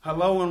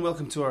Hello and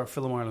welcome to our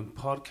Film Ireland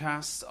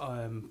podcast.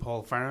 I'm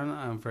Paul Farron.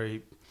 I'm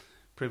very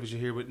privileged to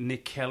be here with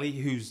Nick Kelly,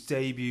 whose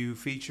debut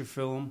feature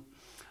film,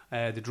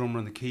 The Drummer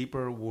and the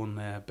Keeper, won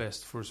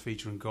Best First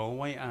Feature in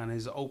Galway and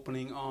is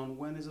opening on...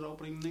 When is it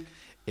opening, Nick?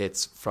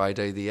 It's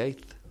Friday the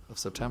 8th of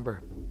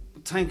September.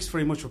 Thanks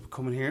very much for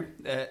coming here.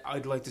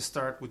 I'd like to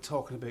start with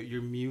talking about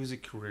your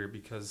music career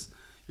because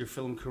your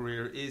film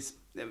career is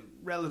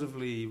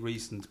relatively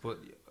recent, but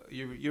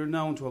you're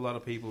known to a lot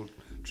of people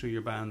through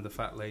your band, The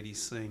Fat Lady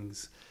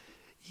Sings.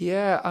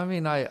 Yeah, I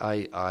mean,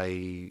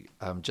 I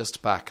am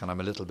just back, and I'm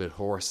a little bit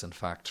hoarse, in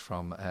fact,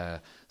 from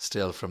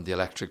still from the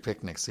Electric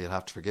Picnic, so you'll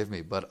have to forgive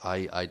me. But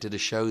I did a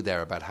show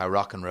there about how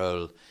rock and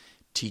roll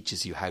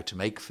teaches you how to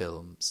make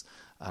films,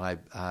 and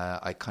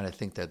I kind of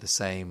think they're the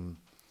same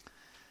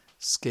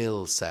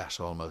skill set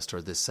almost,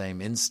 or the same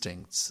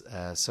instincts.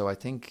 So I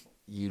think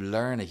you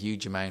learn a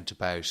huge amount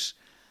about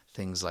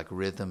things like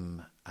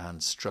rhythm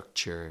and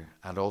structure,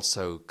 and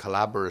also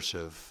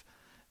collaborative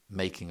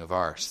making of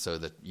art, so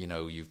that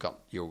you've got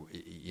you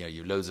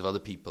loads of other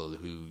people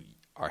who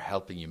are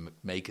helping you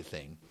make a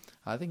thing.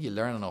 I think you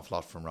learn an awful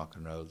lot from rock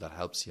and roll that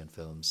helps you in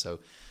films. So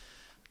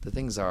the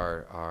things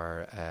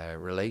are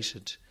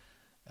related.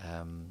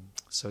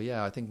 So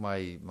yeah, I think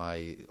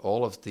my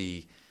all of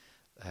the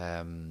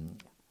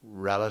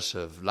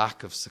relative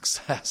lack of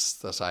success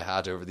that I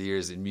had over the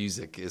years in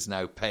music is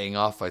now paying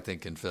off, I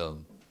think, in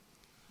film.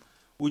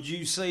 Would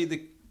you say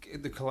the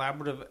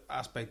collaborative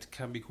aspect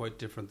can be quite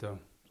different, though?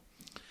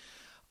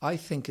 I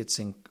think I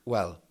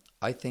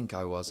think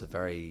I was a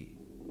very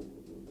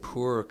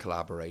poor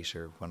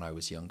collaborator when I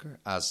was younger,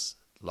 as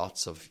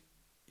lots of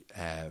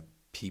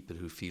people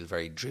who feel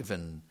very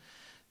driven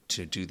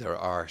to do their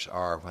art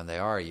are when they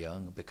are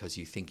young, because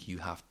you think you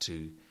have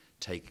to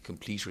take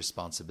complete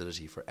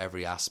responsibility for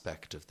every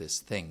aspect of this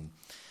thing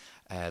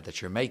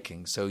that you're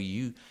making. So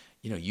you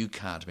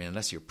can't. I mean,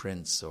 unless you're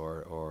Prince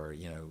or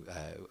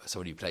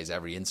somebody who plays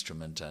every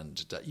instrument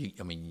and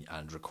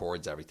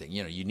records everything.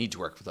 You need to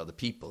work with other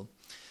people.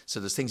 So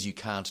there's things you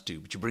can't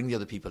do, but you bring the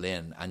other people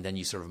in and then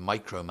you sort of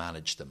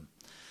micromanage them.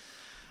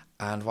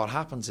 And what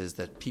happens is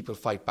that people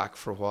fight back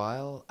for a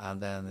while, and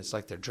then it's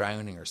like they're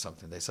drowning or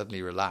something. They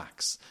suddenly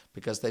relax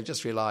because they've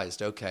just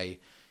realised, okay,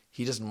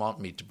 he doesn't want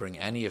me to bring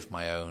any of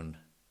my own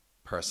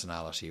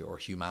personality or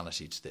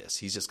humanity to this.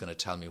 He's just going to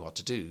tell me what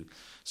to do.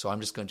 So I'm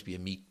just going to be a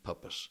meat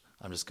puppet.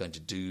 I'm just going to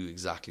do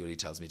exactly what he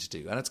tells me to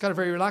do. And it's kind of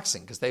very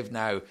relaxing because they've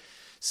now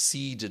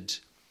ceded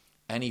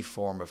any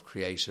form of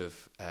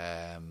creative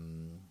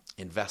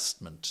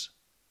investment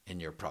in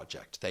your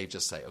project. They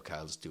just say, okay,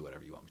 I'll just do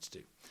whatever you want me to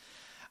do.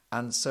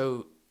 And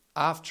so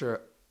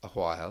after a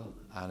while,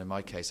 and in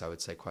my case I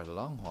would say quite a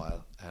long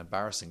while, an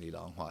embarrassingly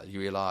long while,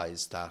 you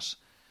realise that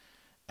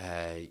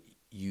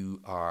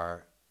you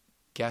are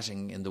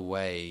getting in the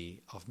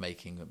way of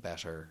making a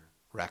better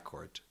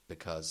record,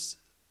 because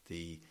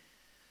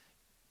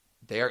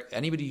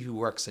anybody who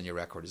works on your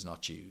record is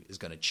not you, is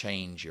going to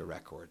change your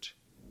record.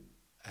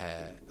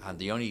 And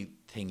the only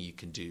thing you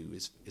can do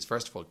is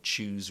first of all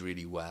choose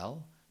really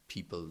well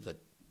people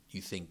that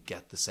you think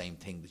get the same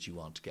thing that you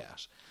want to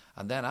get.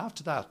 And then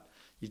after that,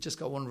 you've just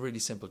got one really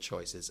simple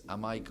choice: is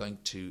am I going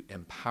to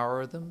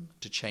empower them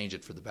to change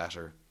it for the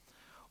better,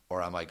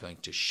 or am I going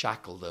to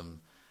shackle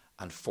them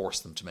and force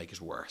them to make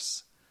it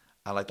worse?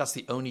 And that's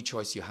the only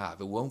choice you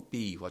have. It won't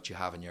be what you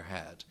have in your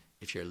head.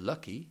 If you're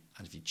lucky,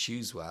 and if you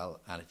choose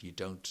well, and if you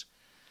don't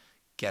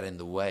get in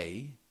the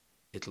way,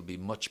 it'll be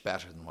much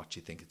better than what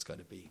you think it's going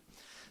to be.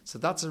 So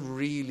that's a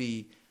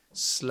really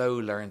slow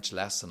learned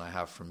lesson I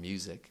have from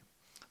music.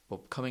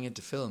 But coming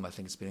into film, I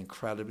think it's been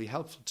incredibly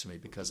helpful to me,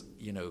 because,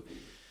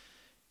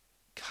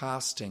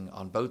 casting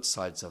on both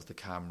sides of the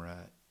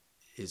camera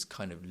is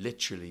kind of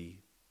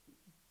literally,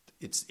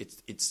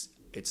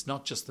 it's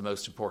not just the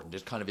most important,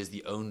 it kind of is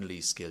the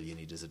only skill you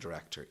need as a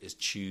director, is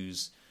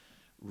choose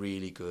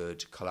really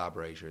good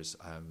collaborators.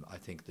 I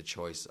think the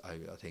choice,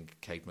 I think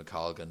Kate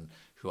McColgan,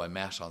 who I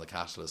met on the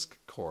Catalyst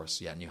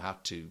course, and you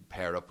had to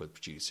pair up with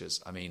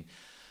producers. I mean,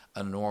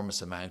 an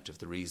enormous amount of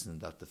the reason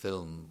that the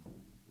film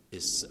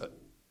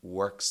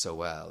works so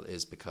well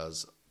is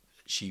because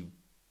she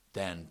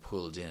then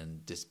pulled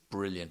in this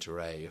brilliant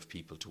array of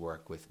people to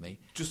work with me.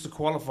 Just to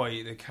qualify,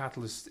 the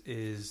Catalyst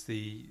is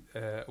the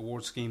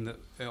award scheme that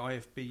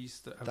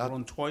IFBs that have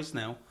run twice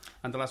now,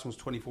 and the last one was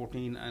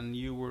 2014, and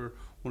you were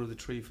one of the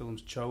 3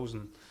 films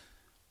chosen.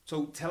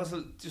 So tell us,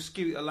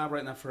 elaborate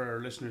on that for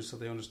our listeners so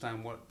they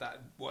understand what that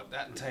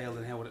entailed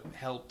and how it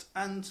helped,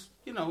 and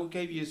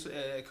gave you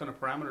kind of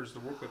parameters to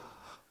work with.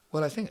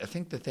 Well, I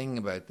think the thing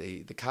about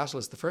the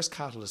Catalyst, the first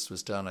Catalyst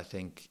was done, I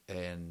think,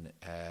 in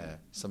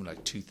something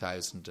like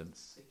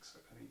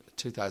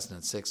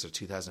 2006 or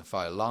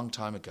 2005, a long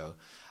time ago.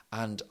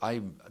 And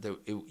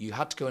you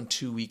had to go on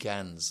 2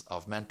 weekends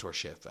of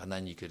mentorship, and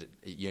then you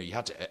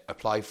had to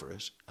apply for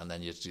it, and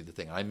then you had to do the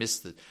thing. And I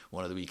missed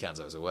one of the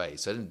weekends I was away,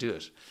 so I didn't do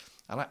it.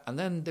 And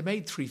then they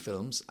made 3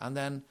 films, and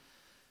then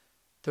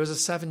there was a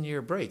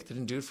 7-year break. They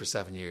didn't do it for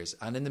 7 years.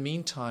 And in the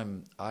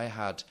meantime,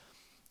 I'd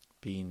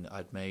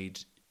made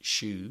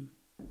Shoe,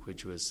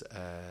 which was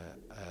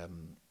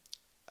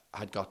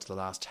had got to the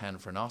last 10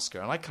 for an Oscar.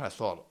 And I kind of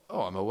thought,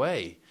 oh, I'm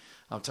away.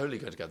 I'm totally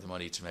going to get the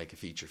money to make a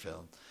feature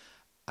film.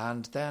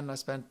 And then I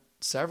spent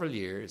several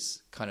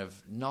years kind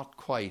of not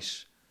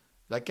quite,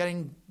 like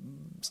getting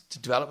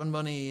development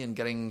money and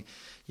getting,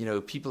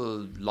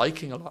 people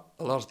liking a lot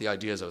of the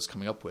ideas I was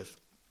coming up with,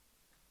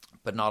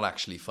 but not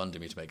actually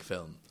funding me to make a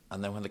film.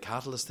 And then when the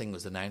Catalyst thing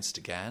was announced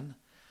again,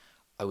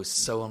 I was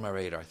so on my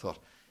radar. I thought,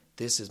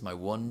 this is my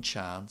one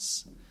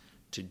chance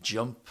to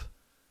jump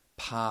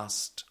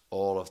past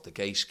all of the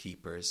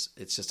gatekeepers.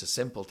 It's just a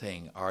simple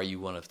thing. Are you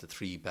one of the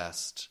 3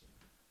 best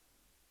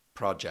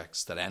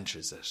projects that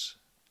enters it?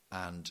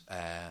 And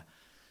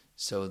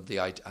so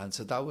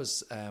that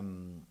was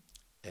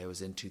it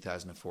was in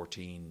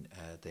 2014.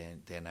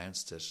 They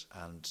announced it,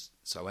 and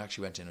so I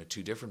actually went in with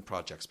 2 different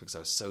projects because I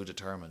was so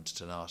determined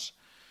to not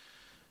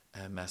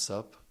mess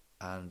up.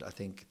 And I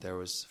think there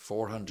was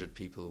 400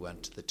 people who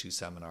went to the 2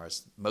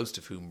 seminars, most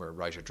of whom were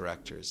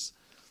writer-directors.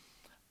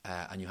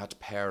 And you had to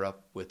pair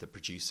up with a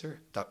producer.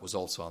 That was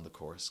also on the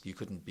course. You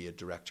couldn't be a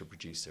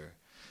director-producer.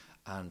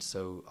 And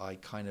so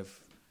there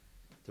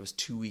was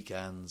 2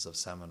 weekends of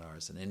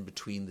seminars. And in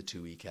between the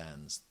 2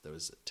 weekends, there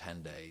was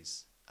 10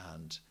 days.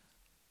 And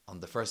on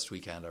the first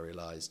weekend, I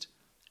realised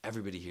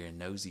everybody here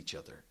knows each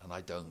other. And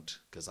I don't,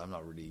 because I'm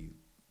not really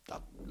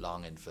that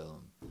long in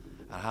film.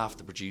 And half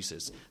the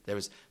producers, there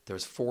was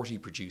 40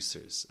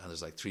 producers and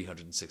there's like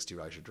 360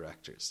 writer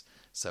directors.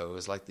 So it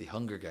was like the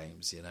Hunger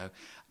Games,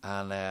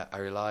 And I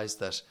realised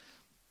that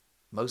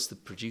most of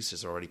the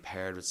producers are already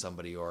paired with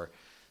somebody,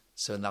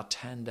 so in that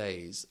 10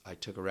 days, I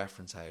took a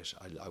reference out.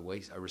 I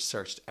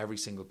researched every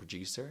single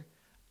producer,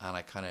 and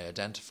I kind of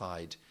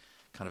identified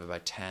kind of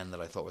about 10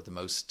 that I thought were the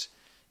most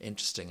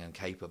interesting and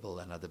capable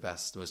and had the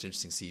most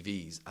interesting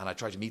CVs. And I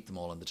tried to meet them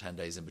all in the 10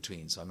 days in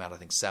between. So I met, I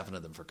think, 7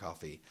 of them for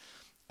coffee.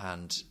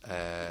 And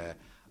I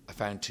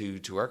found 2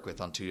 to work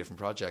with on 2 different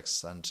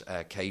projects. And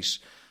Kate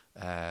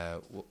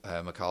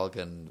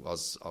McColgan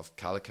of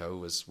Calico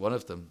was one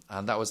of them.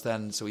 And that was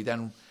then, so we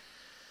then,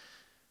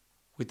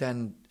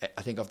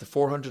 I think of the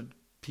 400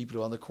 people who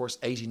were on the course,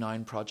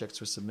 89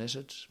 projects were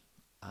submitted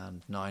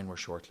and 9 were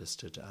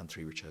shortlisted and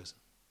 3 were chosen.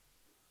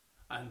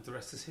 And the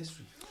rest is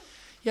history.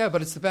 Yeah,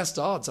 but it's the best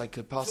odds I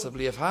could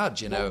possibly have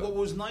had, What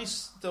was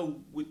nice, though,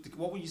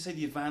 what would you say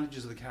the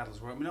advantages of the Catalyst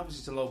were? I mean, obviously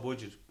it's a low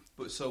budget,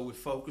 but so it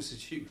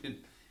focuses you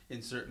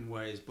in certain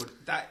ways. But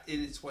that,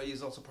 in its way,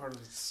 is also part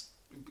of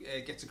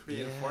it, gets a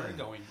creative fire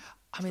going.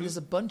 I mean, there's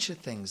a bunch of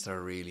things that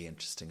are really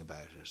interesting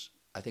about it.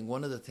 I think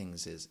one of the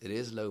things is it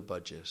is low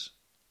budget,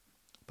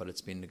 but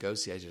it's been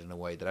negotiated in a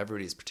way that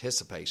everybody is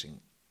participating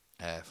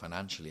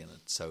financially in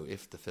it. So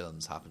if the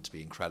films happen to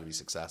be incredibly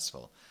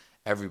successful,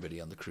 everybody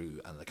on the crew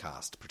and the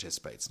cast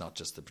participates, not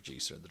just the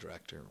producer and the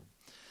director.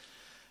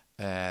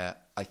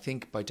 I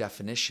think by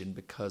definition,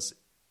 because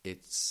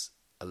it's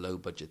a low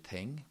budget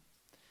thing,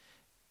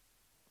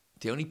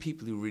 the only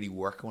people who really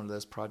work on one of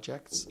those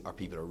projects are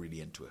people who are really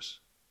into it.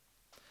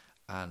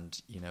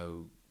 And,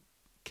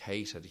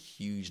 Kate had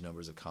huge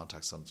numbers of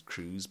contacts on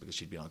crews because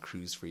she'd been on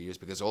crews for years,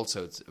 because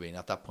also,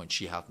 at that point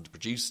she hadn't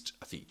produced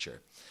a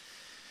feature.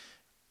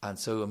 And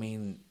so,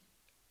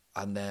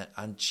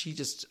 and she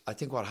just, I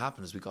think what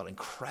happened is we got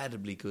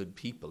incredibly good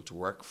people to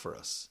work for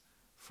us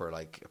for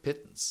like a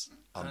pittance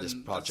on this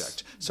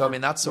project. So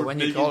that's so when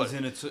you call it.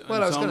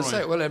 Well, I was going to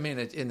say,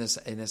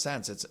 in a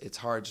sense, it's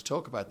hard to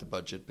talk about the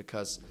budget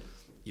because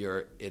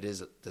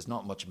there's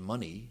not much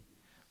money,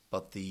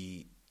 but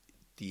the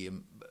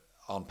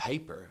on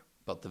paper,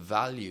 but the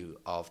value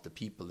of the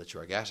people that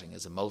you're getting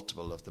is a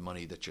multiple of the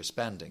money that you're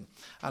spending.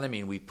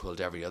 And we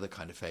pulled every other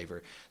kind of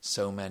favor.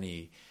 So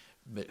many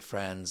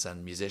friends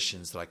and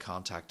musicians that I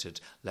contacted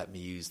let me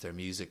use their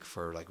music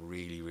for like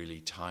really, really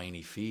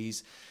tiny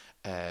fees.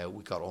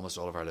 We got almost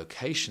all of our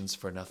locations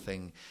for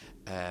nothing.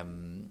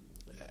 And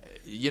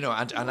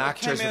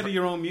actors came out of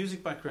your own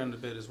music background a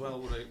bit as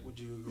well. Would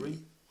you agree?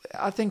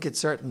 I think it's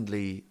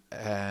certainly.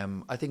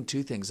 I think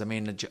 2 things.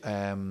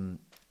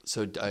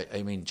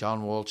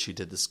 John Walsh, who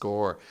did the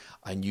score,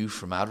 I knew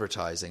from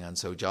advertising, and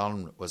so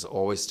John was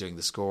always doing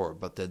the score.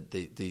 But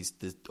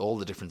all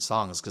the different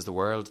songs, because the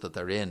world that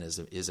they're in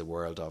is a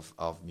world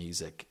of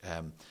music.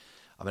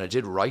 I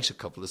did write a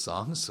couple of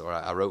songs, or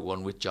I wrote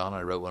one with John.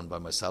 I wrote one by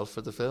myself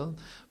for the film.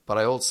 But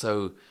I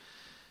also,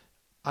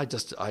 I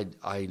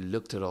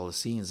looked at all the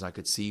scenes and I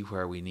could see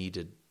where we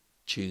needed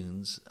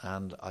tunes,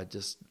 and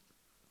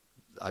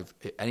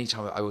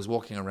anytime I was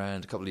walking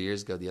around a couple of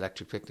years ago, the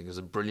Electric Picnic, there was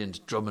a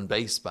brilliant drum and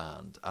bass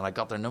band, and I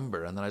got their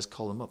number, and then I just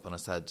called them up and I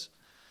said,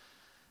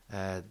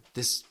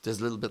 there's a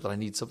little bit that I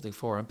need something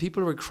for, and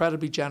people were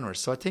incredibly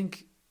generous. So I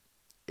think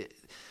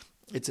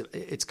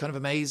it's kind of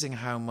amazing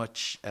how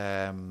much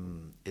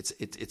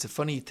it's a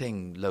funny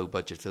thing, low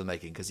budget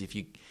filmmaking, because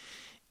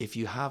if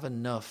you have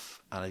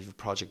enough and if you have a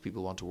project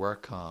people want to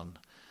work on,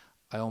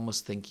 I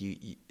almost think you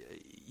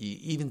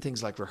even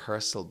things like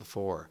rehearsal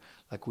before,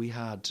 like we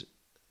had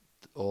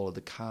all of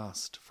the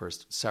cast for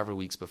several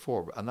weeks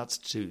before, and that's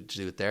to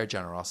do with their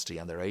generosity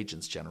and their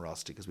agents'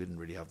 generosity, because we didn't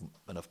really have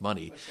enough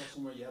money. I saw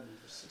somewhere you had them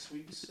for 6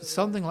 weeks.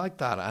 Something like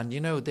that. And,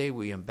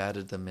 we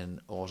embedded them in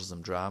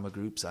autism drama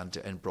groups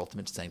and brought them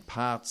into St.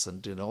 Pat's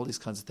and doing all these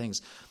kinds of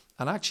things.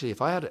 And actually,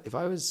 if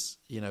I was,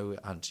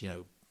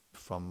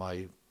 from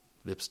my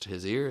lips to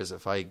his ears,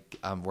 if I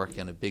am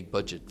working on a big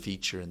budget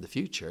feature in the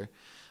future,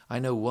 I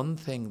know one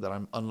thing that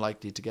I'm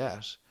unlikely to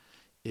get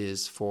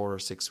is 4 or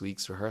 6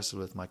 weeks rehearsal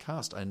with my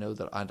cast. I know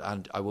that,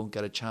 and I won't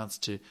get a chance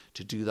to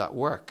do that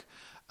work.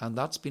 And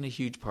that's been a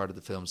huge part of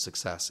the film's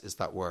success, is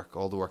that work,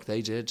 all the work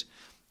they did,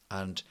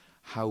 and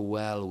how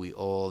well we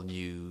all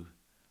knew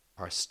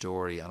our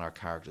story and our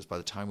characters. By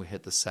the time we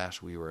hit the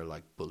set, we were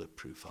like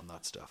bulletproof on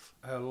that stuff.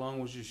 How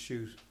long was your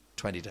shoot?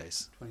 20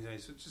 days. 20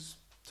 days, which is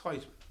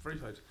tight, very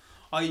tight.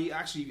 I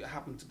actually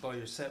happened to buy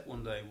your set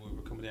one day. We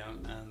were coming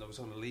down, and I was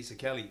on Lisa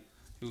Kelly,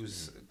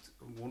 who's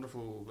a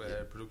wonderful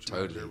production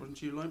manager. Wasn't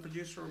she a line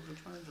producer or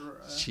production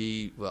manager?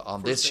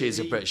 On this she's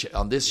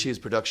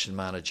production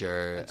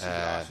manager.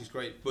 She's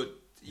great, but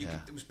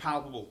it was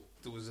palpable.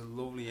 There was a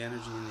lovely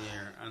energy in the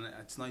air, and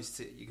it's nice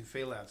to, you can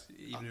feel that.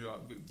 Even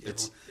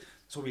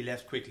so we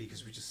left quickly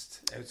because we're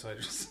just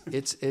outsiders.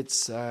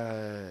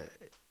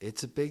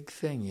 It's a big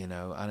thing,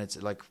 and it's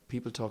like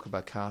people talk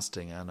about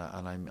casting, and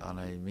I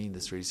mean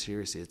this really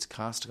seriously. It's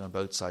casting on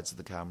both sides of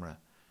the camera.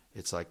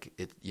 It's like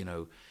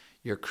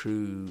your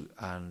crew,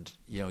 and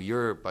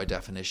you're by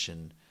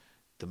definition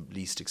the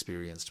least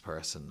experienced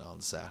person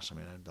on set. I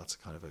mean, that's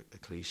kind of a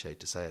cliche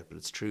to say it, but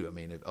it's true. I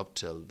mean, up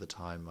till the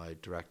time I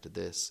directed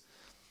this,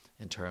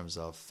 in terms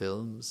of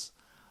films,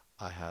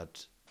 I had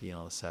been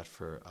on a set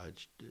I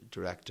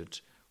directed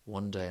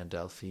one day on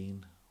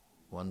Delphine,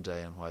 one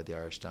day on Why the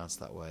Irish Dance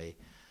That Way,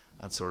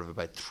 and sort of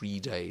about 3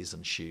 days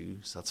on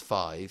Shoes. That's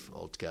 5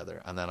 altogether.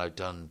 And then I've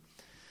done,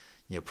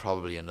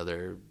 probably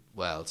another,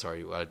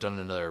 I've done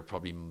another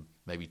probably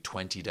maybe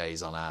 20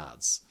 days on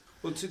ads.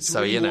 Well, to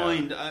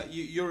rewind,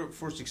 your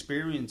first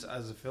experience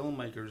as a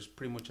filmmaker is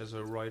pretty much as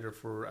a writer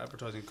for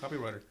advertising,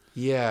 copywriter.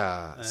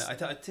 Yeah.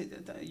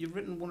 You've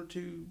written 1 or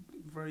 2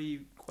 very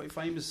quite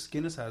famous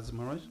Guinness ads,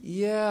 am I right?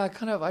 Yeah,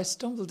 I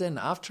stumbled in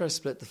after I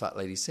split The Fat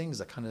Lady Sings.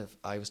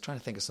 I was trying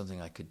to think of something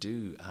I could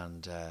do,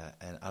 and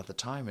at the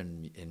time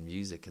in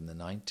music in the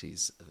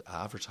 90s,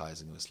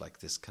 advertising was like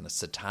this kind of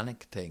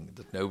satanic thing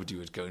that nobody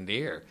would go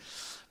near.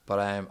 But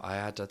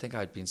I think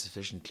I'd been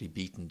sufficiently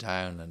beaten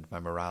down and my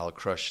morale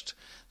crushed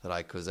that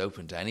I was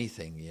open to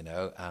anything,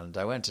 And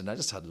I went and I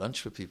just had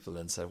lunch with people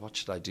and said, what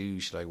should I do?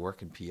 Should I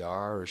work in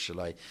PR or should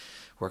I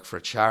work for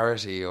a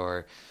charity?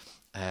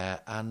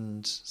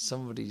 And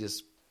somebody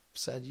just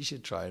said, you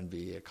should try and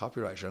be a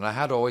copywriter. And I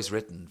had always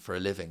written for a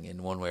living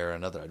in one way or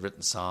another. I'd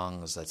written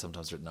songs, I'd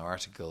sometimes written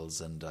articles,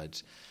 and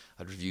I'd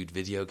reviewed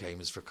video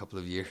games for a couple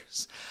of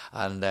years,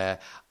 and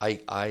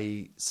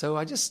so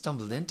I just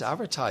stumbled into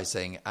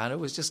advertising, and it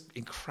was just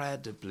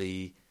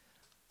incredibly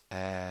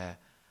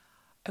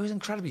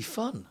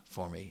fun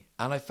for me.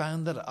 And I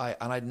found that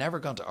I'd never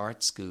gone to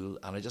art school,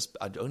 and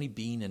I'd only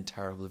been in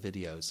terrible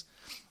videos,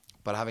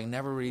 but having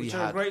never really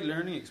had... a great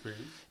learning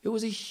experience. It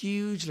was a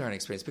huge learning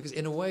experience, because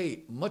in a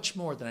way, much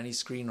more than any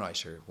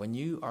screenwriter, when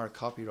you are a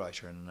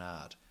copywriter in an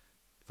ad,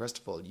 first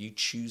of all, you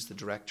choose the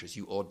directors,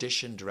 you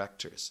audition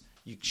directors.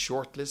 You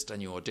shortlist and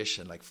you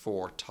audition like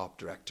 4 top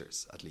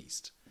directors at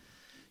least.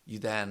 You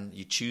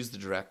choose the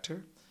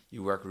director.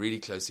 You work really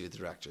closely with the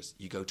directors.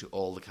 You go to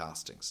all the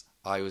castings.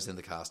 I was in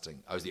the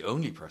casting. I was the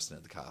only person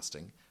in the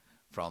casting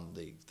from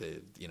the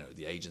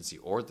agency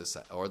or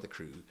the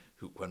crew.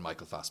 Who, when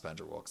Michael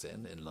Fassbender walks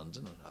in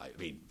London, I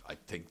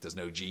think there's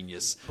no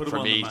genius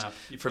for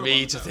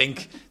me to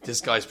think this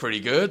guy's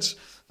pretty good.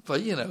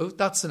 But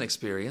that's an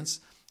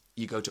experience.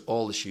 You go to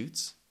all the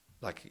shoots.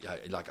 Like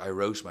I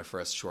wrote my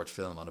first short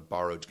film on a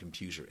borrowed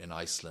computer in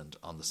Iceland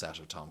on the set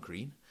of Tom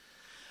Crean.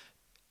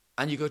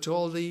 And you go to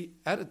all the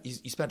edit.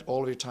 You spent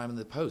all of your time in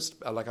the post.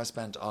 Like I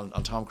spent on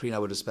Tom Crean, I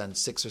would have spent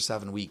 6 or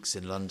 7 weeks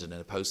in London in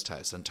a post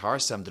house. And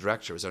Tarsem, the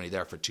director, was only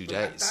there for 2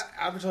 days. That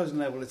advertising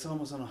level, it's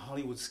almost on a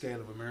Hollywood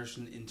scale of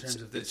immersion in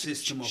terms of the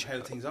system of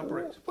how things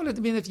operate. Well, I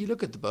mean, if you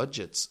look at the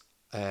budgets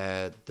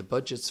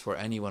for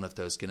any one of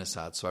those Guinness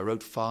ads. So I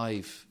wrote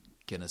 5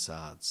 Guinness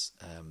ads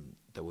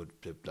that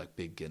would be like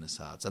big Guinness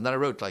ads, and then I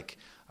wrote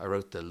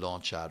the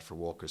launch ad for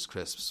Walker's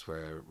Crisps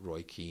where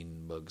Roy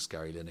Keane mugs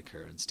Gary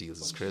Lineker and steals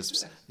his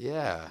crisps.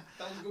 Yeah,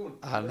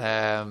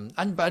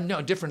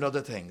 and different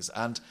other things,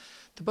 and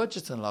the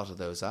budgets in a lot of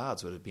those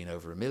ads would have been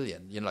over $1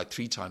 million. Like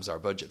 3 times our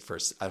budget for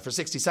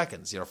 60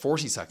 seconds.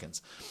 40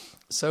 seconds.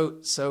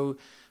 So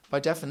by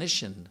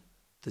definition,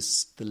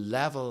 the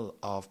level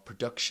of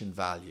production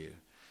value.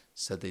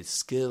 So the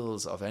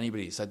skills of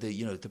anybody, so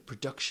the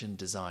production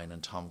design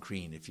on Tom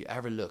Crean, if you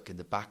ever look in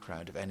the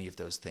background of any of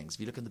those things, if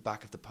you look in the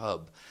back of the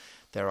pub,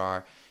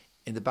 there's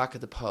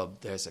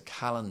a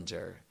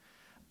calendar,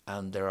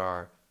 and there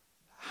are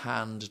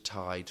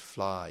hand-tied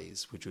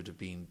flies, which would have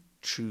been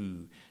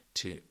true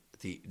to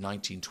the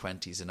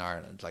 1920s in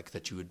Ireland, like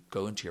that you would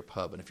go into your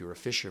pub, and if you were a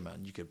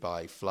fisherman, you could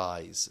buy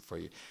flies for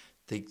you.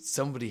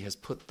 somebody has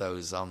put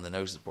those on the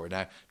notice board.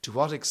 Now, to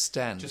what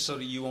extent? Just so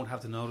that you won't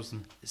have to notice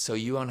them. So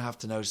you won't have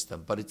to notice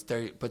them, but it's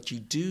there. But you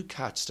do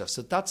catch stuff.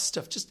 So that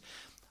stuff, just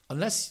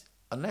unless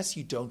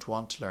you don't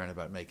want to learn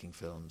about making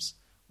films,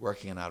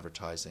 working in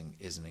advertising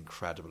is an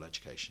incredible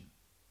education.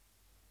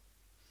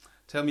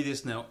 Tell me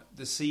this now: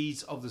 the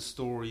seeds of the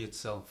story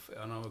itself.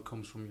 I know it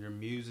comes from your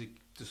music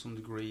to some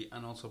degree,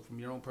 and also from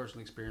your own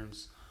personal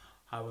experience.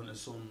 Having a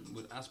son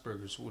with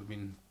Asperger's would have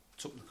been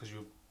something because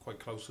you're quite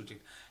close to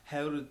it.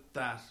 How did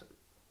that?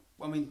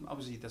 I mean,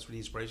 obviously that's where the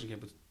inspiration came,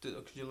 but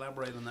could you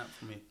elaborate on that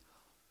for me?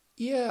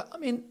 Yeah, I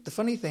mean, the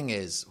funny thing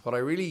is, what I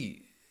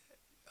really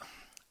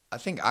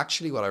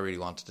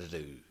wanted to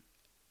do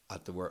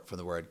from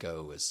the word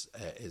go is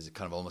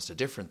kind of almost a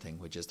different thing,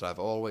 which is that I've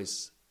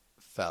always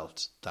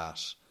felt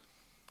that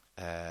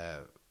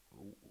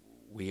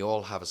we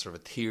all have a sort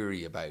of a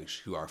theory about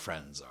who our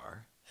friends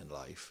are in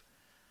life.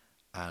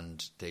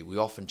 And we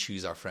often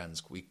choose our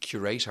friends. We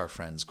curate our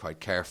friends quite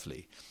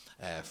carefully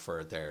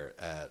for their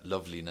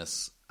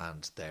loveliness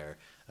and their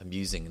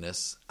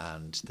amusingness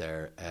and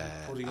their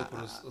putting up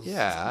with us.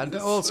 And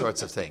all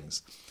sorts of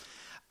things.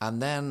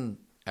 And then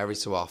every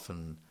so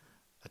often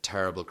a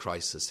terrible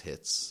crisis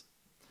hits,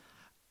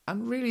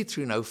 and really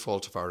through no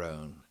fault of our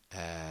own,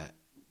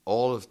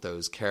 all of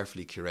those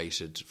carefully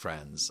curated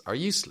friends are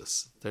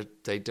useless.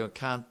 They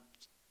can't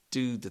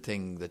do the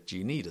thing that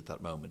you need at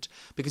that moment,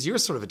 because you're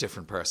sort of a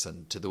different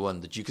person to the one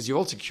that because you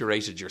also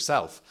curated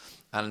yourself,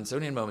 and it's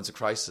only in moments of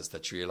crisis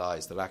that you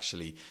realise that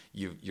actually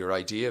your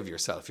idea of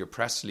yourself, your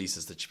press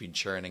releases that you've been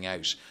churning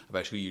out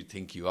about who you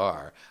think you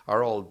are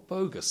all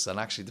bogus, and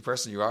actually the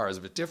person you are is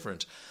a bit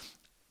different.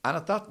 And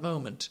at that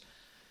moment,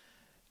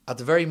 at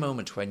the very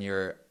moment when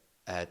your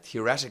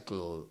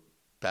theoretical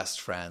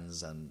best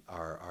friends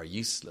are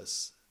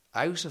useless,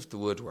 out of the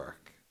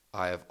woodwork,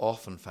 I have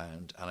often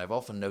found, and I've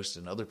often noticed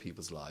in other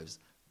people's lives,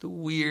 the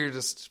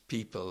weirdest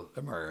people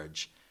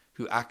emerge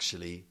who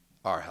actually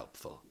are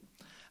helpful.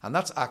 And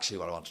that's actually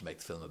what I want to make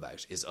the film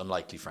about, is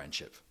unlikely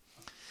friendship.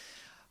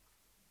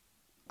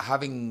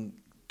 Having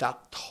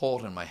that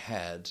thought in my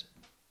head,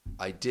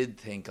 I did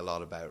think a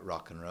lot about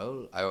rock and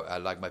roll. I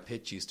like, my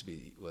pitch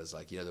was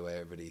like, the way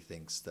everybody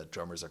thinks that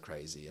drummers are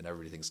crazy and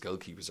everybody thinks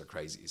goalkeepers are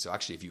crazy. So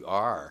actually, if you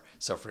are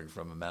suffering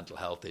from a mental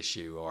health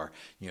issue or,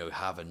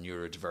 have a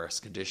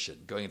neurodiverse condition,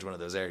 going into one of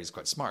those areas is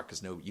quite smart,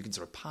 because you can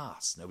sort of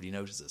pass, nobody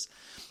notices.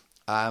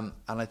 And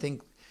I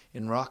think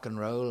in rock and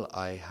roll,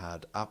 I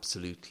had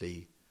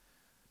absolutely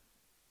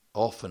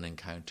often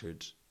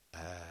encountered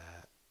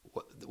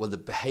the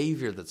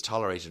behaviour that's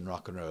tolerated in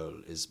rock and roll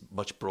is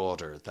much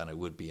broader than it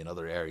would be in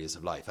other areas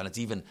of life, and it's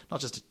even not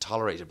just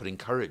tolerated but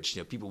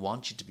encouraged. People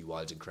want you to be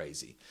wild and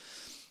crazy.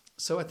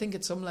 So I think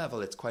at some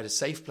level it's quite a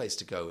safe place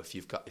to go if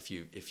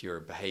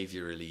you're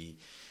behaviourally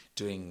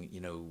doing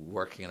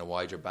working in a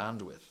wider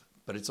bandwidth.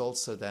 But it's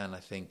also then, I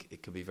think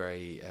it can be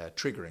very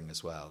triggering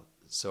as well.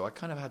 So I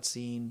kind of had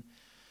seen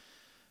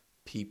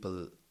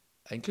people,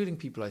 including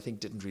people I think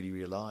didn't really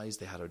realise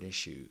they had an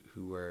issue,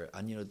 who were,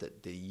 and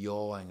the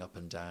yawing up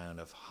and down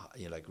of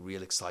like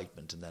real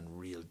excitement and then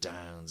real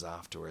downs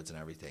afterwards and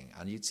everything.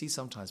 And you'd see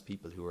sometimes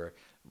people who were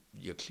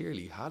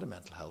clearly had a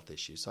mental health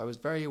issue. So I was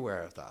very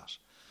aware of that.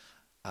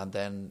 And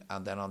then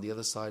on the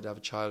other side, I have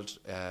a child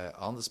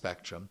on the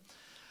spectrum,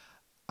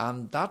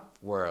 and that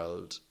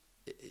world,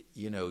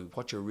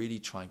 what you're really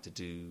trying to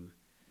do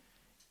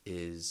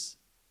is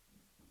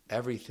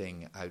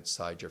everything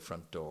outside your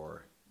front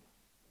door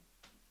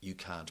you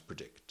can't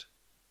predict,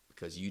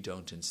 because you're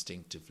not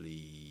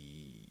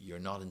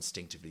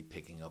instinctively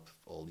picking up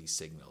all these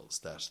signals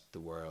that the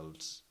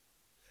world,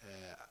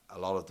 a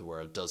lot of the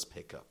world does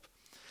pick up.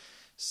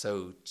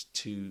 So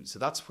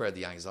that's where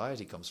the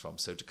anxiety comes from.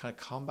 So to kind of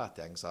combat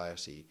the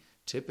anxiety,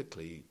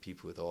 typically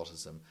people with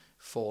autism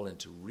fall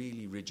into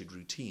really rigid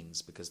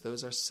routines, because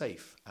those are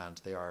safe and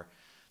they're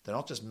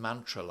not just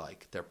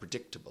mantra-like, they're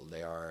predictable.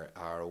 They are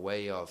a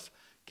way of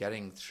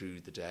getting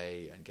through the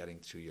day and getting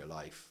through your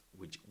life,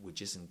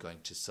 which isn't going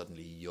to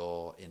suddenly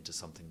yaw into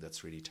something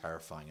that's really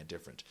terrifying and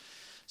different.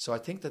 So I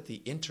think that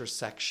the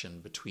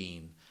intersection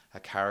between a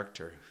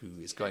character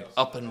who is going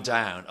up and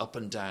down,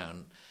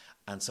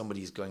 and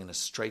somebody is going in a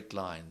straight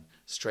line,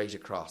 straight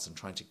across, and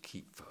trying to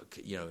keep,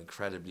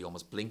 incredibly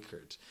almost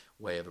blinkered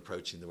way of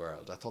approaching the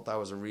world. I thought that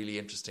was a really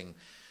interesting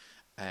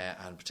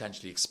and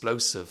potentially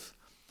explosive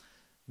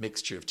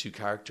mixture of two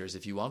characters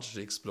if you wanted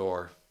to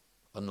explore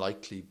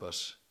unlikely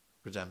but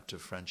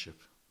redemptive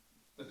friendship.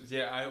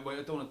 Yeah, I don't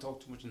want to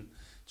talk too much in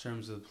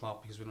terms of the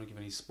plot because we don't give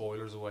any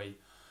spoilers away.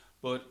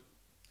 But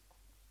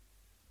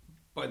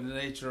by the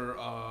nature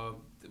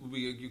of,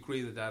 we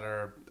agree that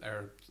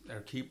our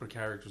keeper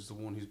character is the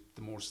one who's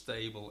the more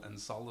stable and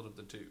solid of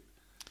the two.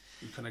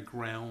 He kind of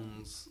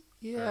grounds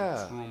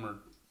our drummer.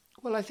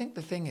 Well, I think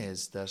the thing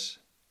is that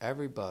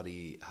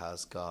everybody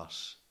has got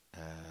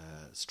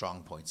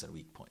strong points and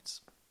weak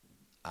points.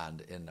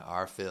 And in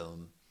our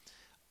film,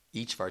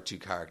 each of our two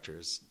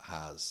characters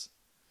has,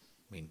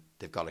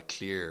 they've got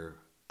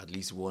at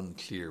least one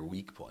clear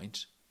weak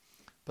point,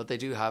 but they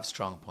do have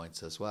strong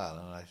points as well.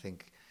 And I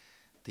think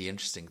the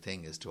interesting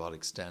thing is to what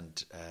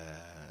extent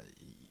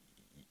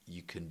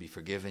you can be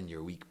forgiven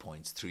your weak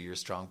points through your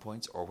strong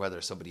points, or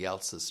whether somebody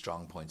else's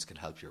strong points can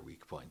help your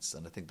weak points.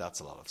 And I think that's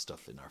a lot of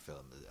stuff in our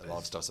film. A lot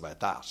of stuff's about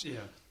that.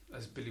 Yeah,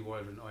 as Billy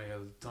Wilder and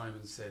I.L.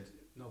 Diamond said,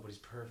 nobody's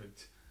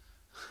perfect.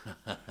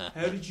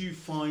 How did you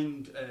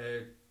find,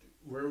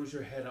 where was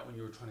your head at when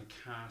you were trying to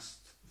cast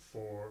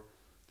for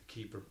The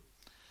Keeper?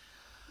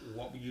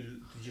 What did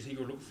you think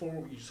you were looking for, or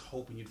were you just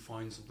hoping you'd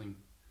find something?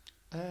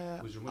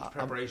 Was there much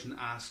preparation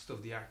asked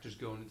of the actors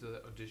going into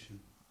the audition?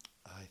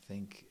 I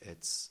think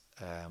it's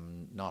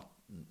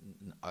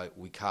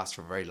we cast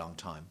for a very long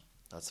time.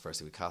 That's the first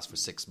thing. We cast for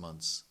 6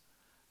 months,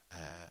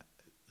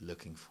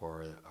 looking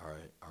for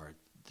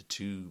the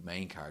two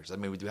main characters. I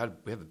mean, we have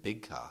a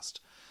big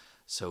cast,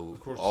 so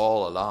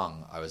all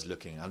along I was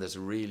looking, and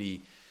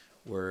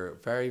we're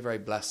very, very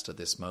blessed at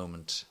this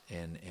moment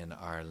in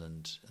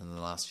Ireland in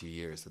the last few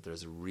years that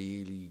there's a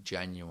really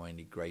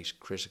genuinely great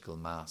critical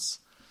mass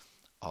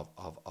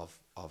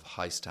of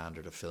high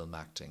standard of film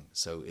acting.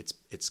 So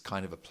it's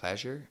kind of a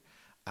pleasure,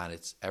 and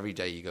it's every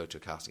day you go to a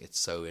casting, it's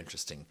so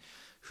interesting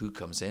who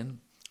comes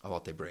in and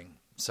what they bring.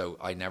 So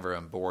I never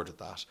am bored with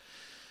that.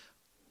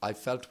 I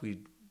felt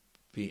we'd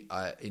be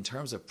in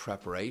terms of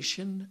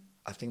preparation,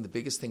 I think the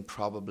biggest thing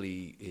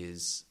probably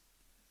is,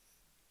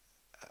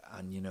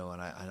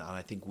 and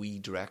I think we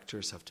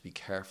directors have to be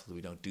careful that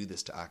we don't do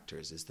this to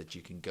actors, is that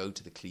you can go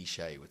to the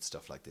cliche with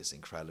stuff like this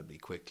incredibly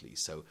quickly.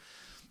 So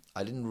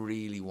I didn't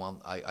really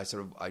want. I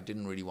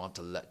didn't really want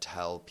to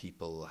tell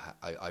people.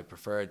 I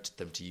preferred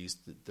them to use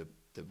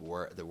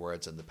the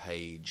words on the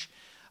page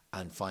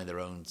and find their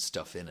own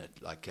stuff in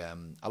it. Like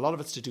a lot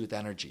of it's to do with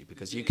energy,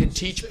 because you can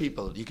teach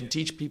people. You can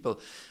teach people.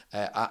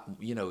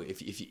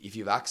 If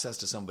you have access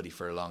to somebody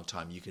for a long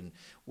time, you can.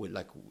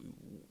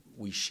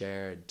 We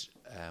shared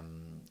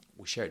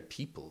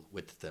people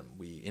with them.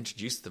 We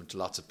introduced them to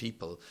lots of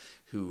people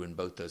who, in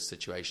both those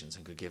situations,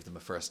 and could give them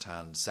a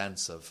first-hand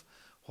sense of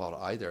what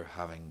either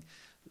having,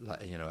 a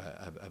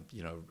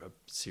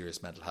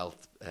serious mental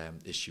health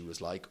issue was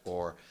like,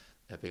 or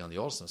being on the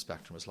autism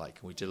spectrum was like.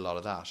 And we did a lot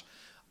of that.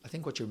 I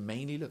think what you're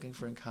mainly looking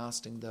for in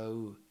casting,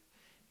 though,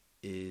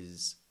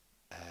 is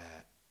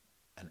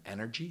an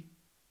energy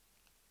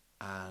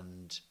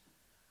and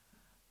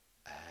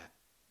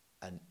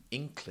an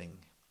inkling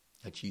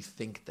that you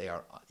think they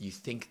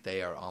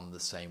are on the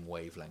same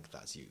wavelength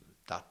as you.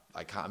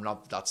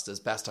 That's as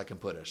best I can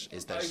put it.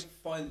 I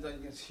find that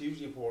it's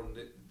hugely important.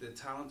 The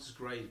talent is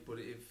great, but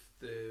if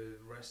the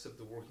rest of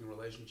the working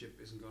relationship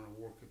isn't going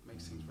to work, it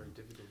makes things very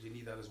difficult. You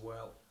need that as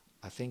well.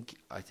 I think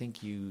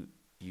you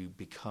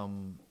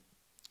become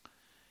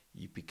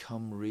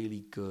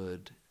really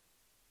good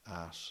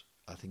at.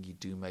 I think you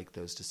do make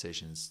those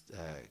decisions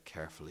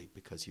carefully,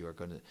 because you are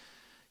going to.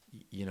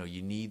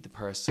 You need the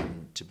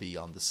person to be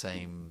on the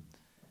same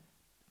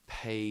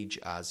page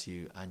as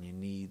you, and you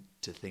need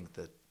to think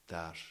that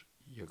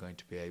you're going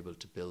to be able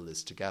to build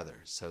this together,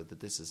 so that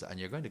this is, and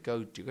you're going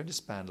to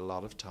spend a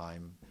lot of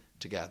time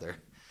together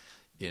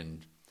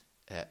in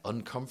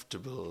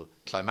uncomfortable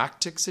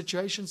climactic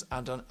situations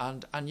and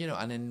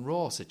in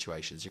raw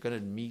situations. You're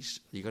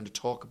going to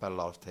talk about a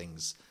lot of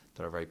things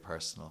that are very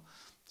personal.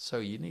 So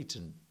you need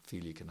to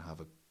feel you can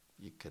have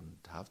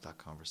that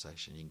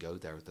conversation. You can go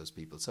there with those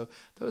people. So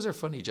those are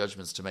funny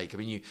judgments to make. I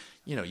mean,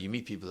 you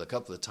meet people a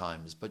couple of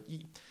times, but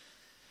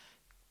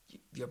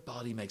your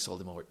body makes all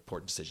the more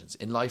important decisions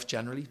in life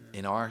generally. Yeah.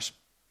 In art,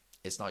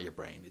 it's not your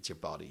brain; it's your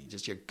body,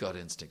 just your gut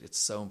instinct. It's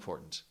so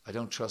important. I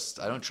don't trust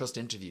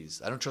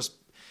interviews.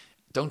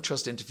 Don't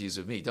trust interviews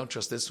with me. Don't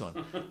trust this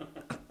one.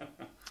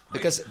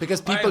 Because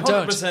people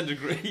don't. I 100%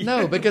 agree.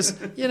 No,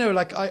 because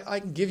I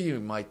can give you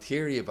my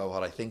theory about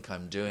what I think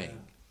I'm doing. Yeah.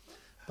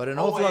 But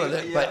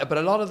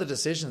a lot of the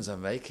decisions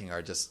I'm making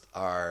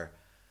they're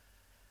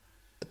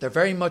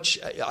very much.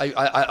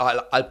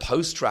 I'll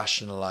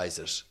post-rationalize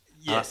it.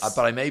 Yes,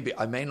 but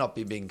I may not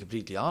be being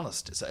completely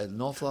honest. It's an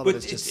awful lot of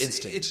it's just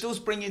instinct. It does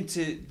bring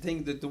into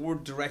thing that the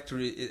word director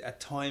at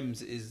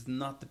times is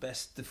not the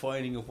best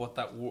defining of what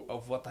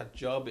that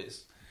job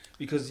is,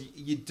 because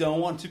you don't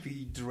want to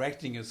be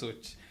directing as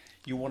such.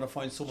 You want to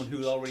find someone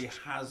who already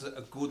has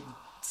a good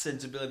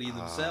sensibility in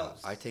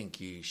themselves. I think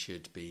you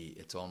should be.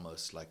 It's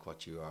almost like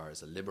what you are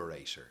as a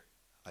liberator.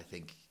 I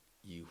think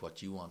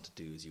what you want to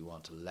do is you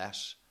want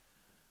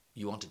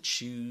to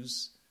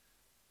choose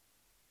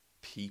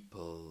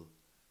people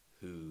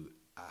who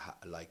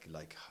like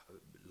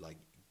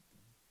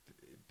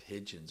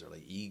pigeons or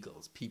like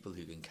eagles, people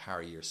who can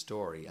carry your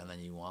story, and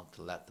then you want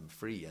to let them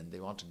free, and they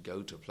want to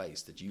go to a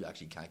place that you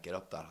actually can't get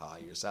up that high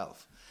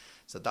yourself.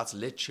 So that's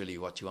literally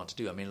what you want to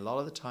do. I mean, a lot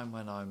of the time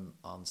when I'm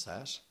on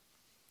set,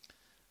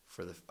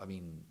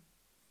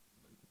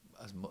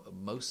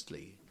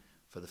 mostly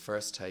for the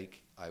first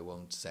take, I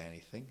won't say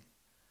anything,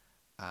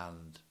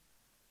 and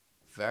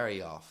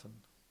very often,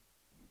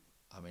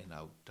 I mean,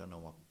 I don't know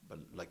what, but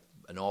like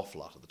an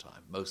awful lot of the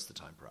time, most of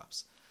the time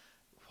perhaps,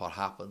 what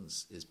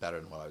happens is better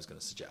than what I was going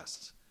to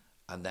suggest.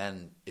 And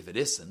then if it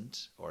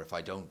isn't, or if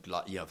I don't,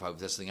 if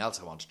there's something else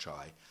I want to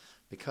try,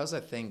 because I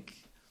think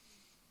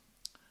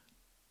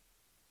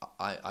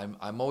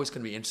I'm always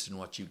going to be interested in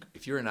what you.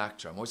 If you're an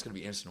actor, I'm always going to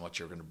be interested in what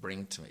you're going to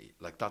bring to me.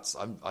 Like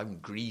I'm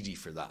greedy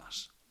for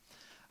that,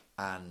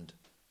 and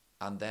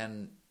I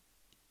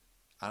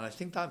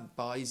think that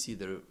buys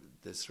you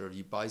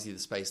buys you the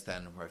space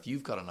then where if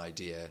you've got an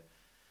idea,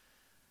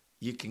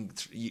 you can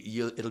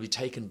it'll be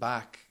taken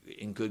back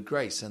in good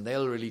grace, and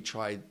they'll really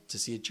try to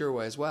see it your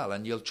way as well,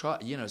 and you'll try,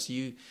 so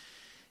you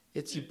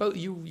both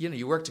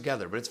you work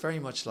together, but it's very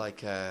much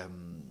like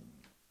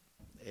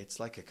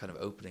it's like a kind of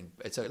opening.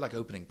 It's like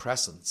opening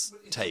presents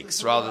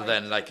takes rather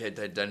than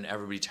than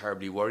everybody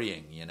terribly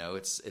worrying.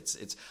 It's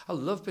I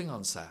love being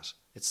on set.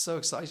 It's so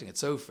exciting. It's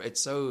so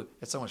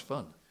much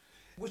fun.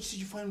 Which did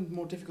you find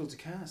more difficult to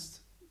cast?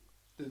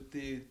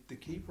 The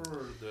keeper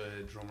or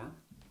the drummer?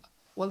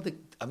 Well, the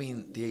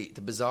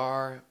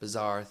bizarre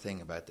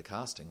thing about the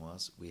casting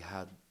was we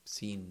had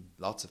seen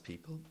lots of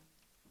people.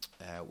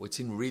 We'd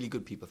seen really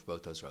good people for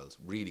both those roles,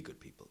 really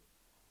good people.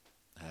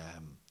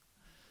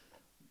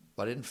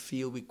 But I didn't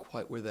feel we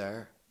quite were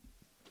there,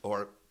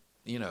 and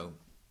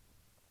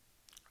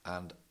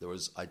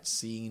I'd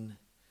seen,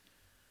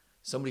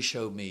 somebody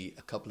showed me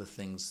a couple of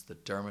things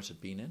that Dermot had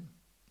been in,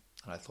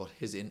 and I thought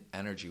his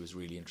energy was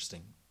really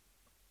interesting.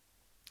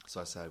 So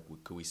I said,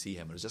 could we see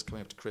him? It was just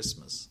coming up to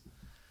Christmas.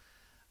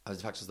 In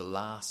fact, it was the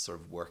last sort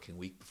of working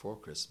week before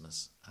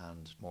Christmas,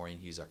 and Maureen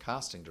Hughes, our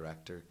casting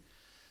director,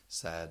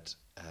 said,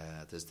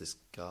 there's this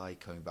guy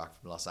coming back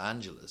from Los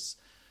Angeles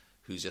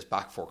who's just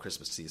back for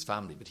Christmas to see his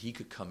family, but he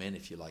could come in,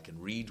 if you like, and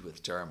read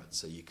with Dermot,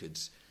 so you could,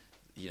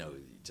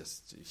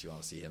 just if you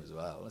want to see him as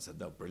well. And I said,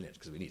 no, brilliant,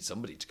 because we need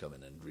somebody to come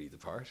in and read the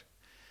part.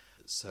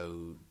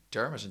 So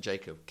Dermot and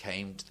Jacob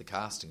came to the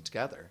casting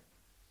together,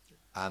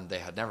 and they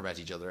had never met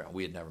each other, and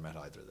we had never met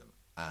either of them.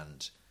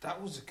 And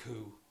that was a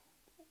coup.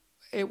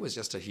 It was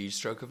just a huge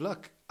stroke of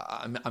luck.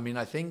 I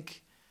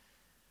think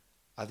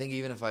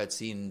even if I had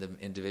seen them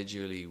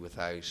individually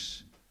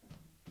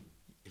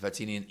if I'd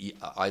seen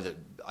either,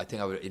 I think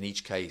I would, in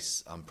each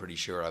case, I'm pretty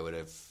sure I would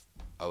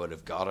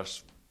have got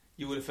it.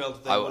 You would have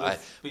felt that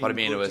they would have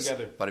been good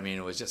together. But I mean,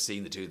 it was just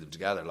seeing the two of them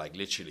together, like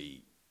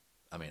literally.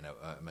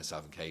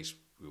 Myself and Kate,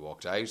 we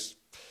walked out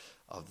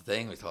of the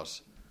thing. We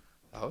thought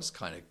that was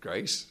kind of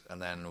great,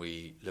 and then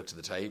we looked at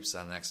the tapes,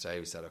 and the next day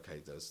we said,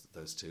 okay,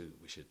 those two,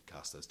 we should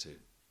cast those two.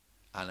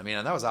 And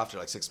and that was after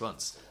like 6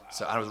 months. Wow.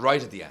 So, and it was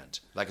right at the end,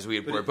 like, because we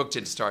were booked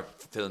in to start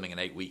filming in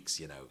 8 weeks,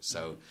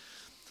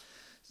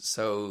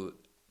 So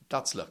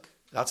that's luck.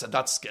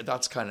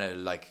 That's kind of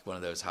like one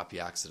of those happy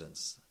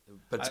accidents.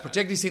 But it's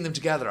particularly seeing them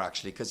together,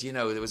 actually, because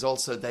there was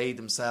also they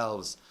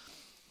themselves.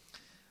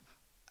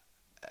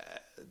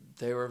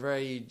 They were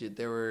very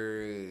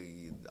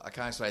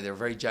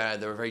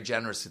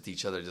generous with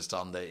each other just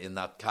in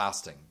that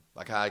casting.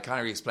 Like, I can't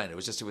really explain it. It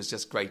was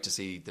just great to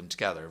see them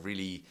together.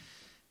 Really.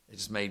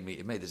 It made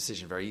the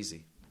decision very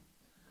easy.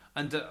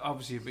 And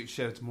obviously a big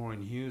shout out to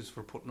Maureen Hughes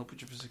for putting up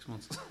with you for 6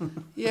 months.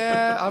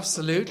 Yeah,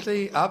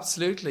 absolutely. And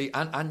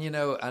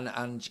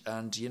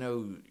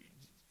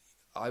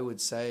I would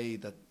say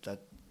that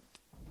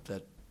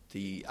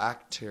the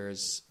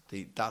actors,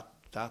 that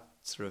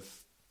sort of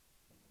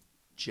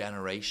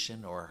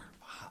generation or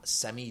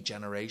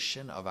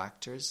semi-generation of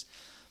actors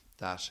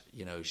that,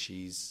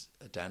 that's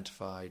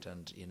identified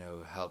and,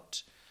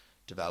 helped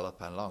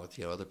develop, and along with,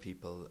 other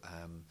people,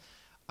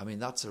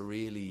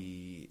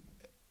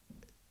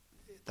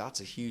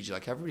 that's a huge,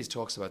 like, everybody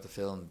talks about the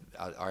film,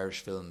 Irish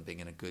film being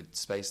in a good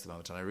space at the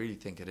moment, and I really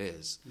think it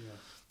is. Yeah.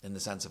 In the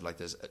sense of, like,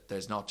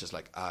 there's not just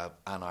like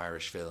an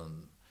Irish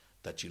film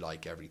that you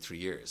like every 3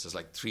 years. There's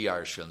like 3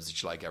 Irish films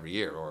that you like every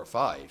year, or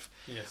 5,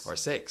 yes, or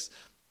 6.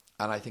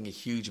 And I think a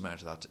huge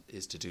amount of that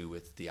is to do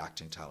with the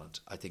acting talent.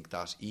 I think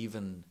that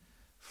even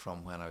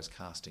from when I was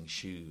casting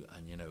Shoe,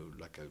 and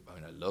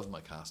I love my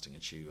casting in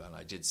Shoe, and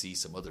I did see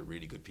some other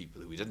really good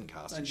people who we didn't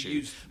cast in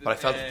Shoe, but I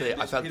felt that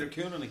Peter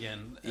Coonan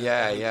again.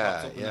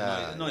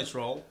 Yeah. Nice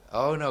role.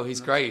 Oh no, he's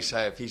great,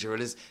 Peter.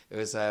 It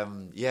was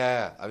because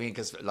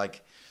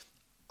like,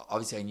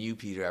 obviously I knew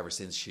Peter ever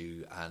since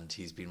Shoe, and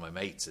he's been my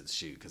mate since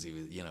Shoe, because he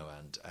was,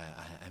 and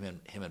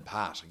him and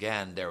Pat,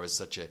 again, there was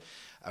such a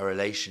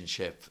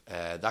relationship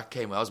that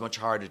came. It was much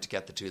harder to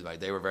get the two of them.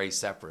 They were very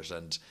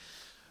separate,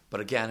 but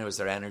again, it was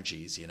their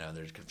energies,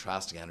 their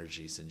contrasting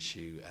energies in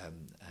Shoe.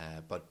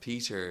 But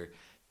Peter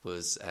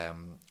was,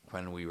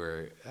 when we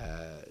were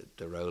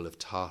the role of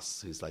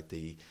Toss, who's like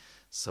the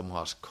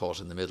somewhat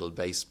caught in the middle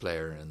bass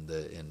player in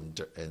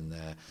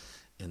the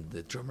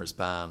drummer's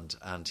band,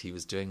 and he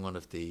was doing one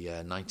of the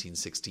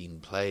 1916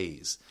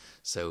 plays.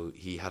 So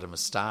he had a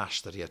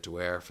moustache that he had to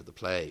wear for the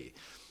play,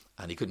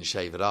 and he couldn't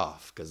shave it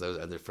off because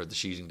for the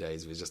shooting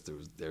days, it was just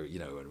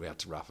and we had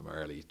to wrap him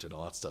early and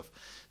all that stuff.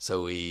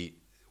 So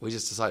we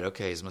just decided,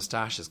 okay, his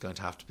moustache is going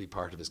to have to be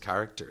part of his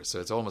character. So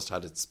it's almost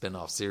had its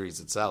spin-off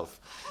series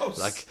itself. We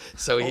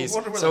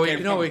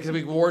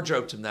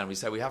wardrobed him then. We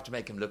said we have to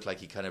make him look like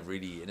he kind of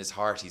really, in his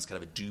heart, he's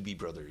kind of a Doobie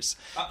Brothers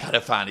kind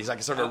of fan. He's like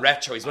a sort of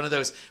retro. He's one of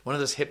those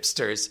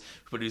hipsters,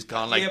 but who's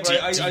gone like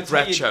deep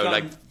retro.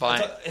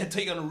 I'd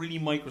take on a really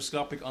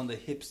microscopic on the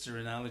hipster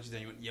analogy.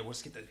 Then you went,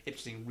 let's get the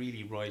hipster thing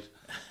really right,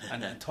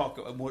 and talk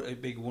a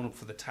big one up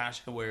for the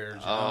Tasha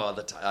wears.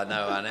 I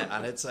know,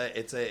 and it's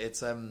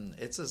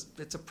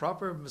a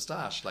proper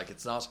moustache. Like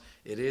it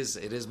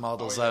is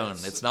model zone.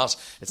 It's not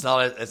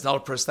a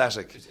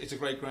prosthetic. It's a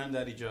great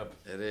granddaddy job.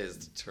 It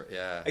is,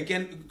 yeah.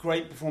 Again,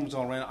 great performance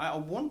all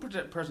around. One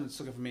person that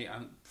stuck out for me,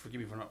 and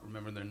forgive me for not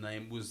remembering their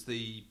name, was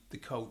the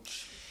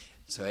coach.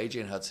 So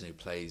Adrian Hudson, who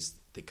plays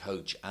the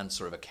coach and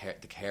sort of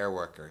the care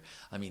worker.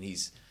 I mean,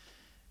 he's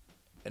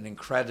an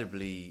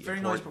incredibly very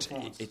nice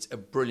performance. It's a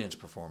brilliant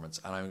performance,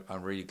 and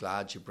I'm really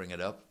glad you bring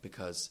it up,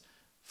 because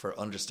for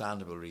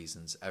understandable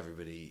reasons,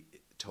 everybody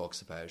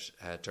talks about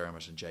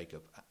Dermot and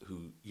Jacob,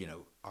 who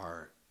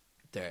are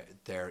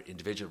their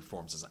individual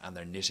performances and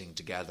their knitting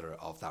together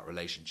of that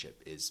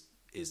relationship is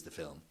the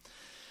film.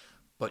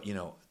 But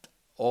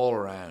all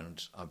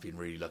around, I've been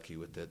really lucky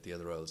with the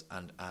other roles,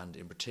 and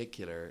in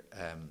particular,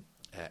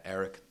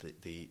 Eric,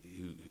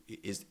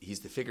 he's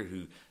the figure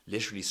who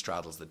literally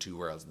straddles the two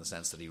worlds, in the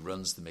sense that he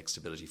runs the mixed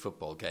ability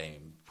football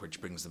game, which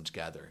brings them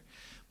together.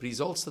 But he's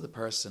also the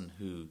person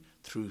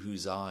through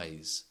whose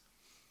eyes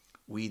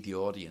we, the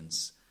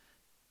audience,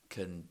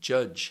 can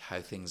judge how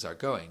things are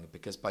going,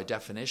 because by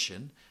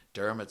definition,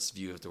 Dermot's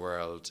view of the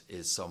world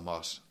is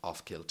somewhat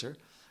off kilter.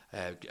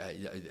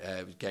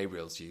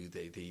 Gabriel's view,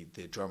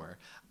 the drummer,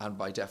 and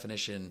by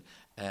definition,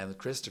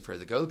 Christopher,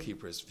 the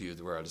goalkeeper's view of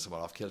the world is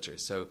somewhat off kilter.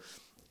 So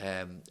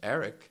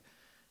Eric,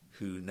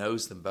 who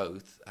knows them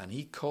both, and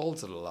he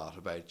calls it a lot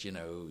about,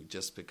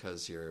 just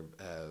because you're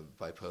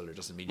bipolar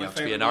doesn't mean you have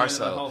to be an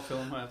arsehole.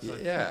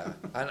 Yeah,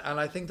 and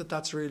I think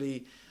that's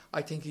really,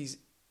 I think he's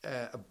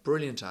a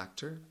brilliant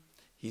actor.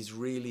 He's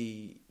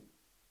really,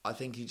 I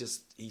think he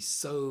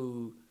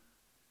so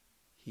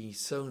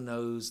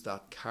knows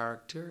that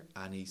character,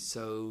 and he's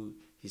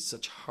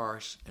such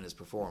heart in his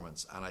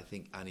performance,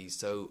 and he's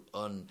so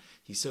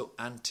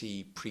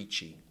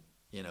anti-preachy,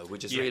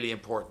 which is really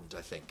important,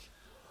 I think.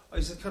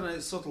 He's a kind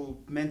of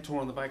subtle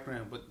mentor in the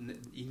background, but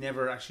he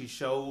never actually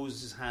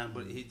shows his hand,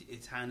 but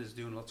his hand is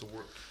doing lots of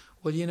work.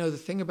 Well, the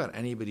thing about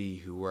anybody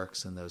who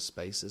works in those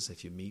spaces,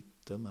 if you meet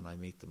them, and I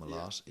meet them a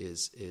lot,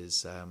 is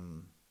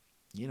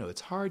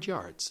it's hard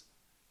yards.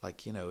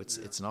 Like,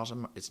 it's not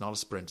a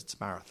sprint, it's a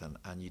marathon,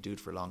 and you do it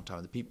for a long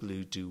time. The people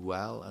who do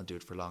well and do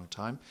it for a long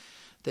time,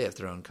 they have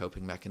their own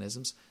coping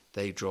mechanisms.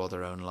 They draw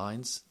their own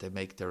lines. They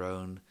make their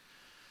own.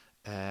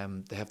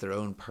 They have their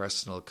own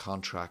personal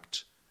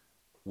contract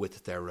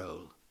with their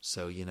role.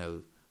 So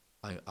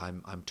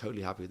I'm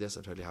totally happy with this.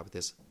 I'm totally happy with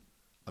this.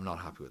 I'm not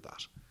happy with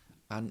that.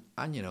 And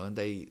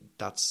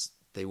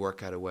they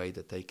work out a way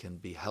that they can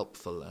be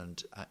helpful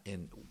and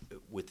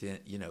within.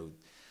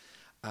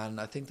 And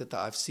I think that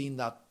I've seen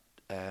that.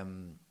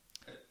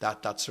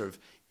 That sort of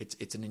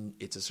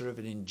it's a sort of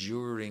an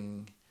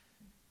enduring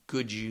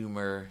good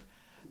humor.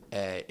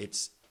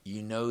 It's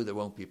there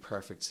won't be a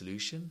perfect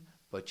solution,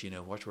 but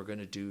what we're going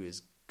to do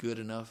is good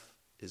enough,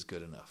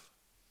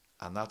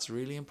 and that's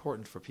really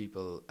important for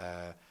people.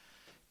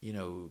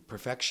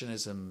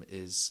 Perfectionism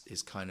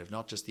is kind of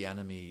not just the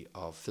enemy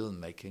of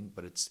filmmaking,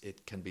 but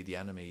it can be the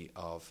enemy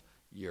of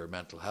your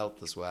mental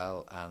health as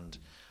well. And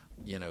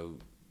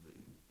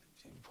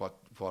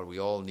what we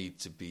all need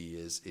to be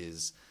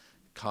is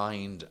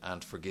kind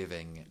and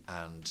forgiving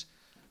and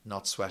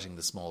not sweating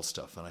the small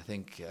stuff. And I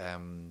think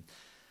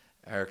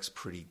Eric's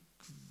pretty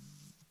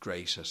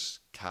great at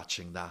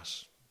catching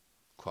that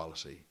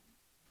quality.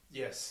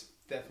 Yes,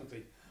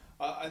 definitely.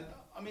 I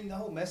mean, the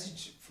whole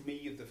message for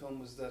me of the film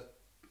was that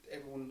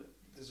everyone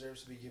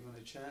deserves to be given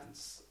a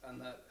chance, and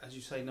that, as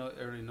you say,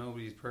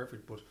 nobody's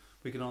perfect, but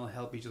we can all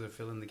help each other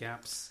fill in the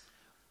gaps.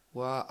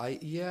 Well, I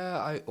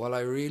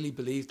really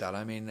believe that.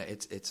 I mean,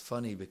 it's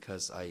funny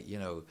because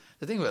the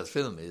thing about the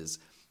film is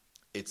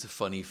it's a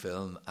funny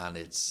film, and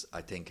it's,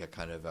 I think, a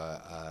kind of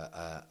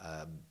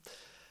a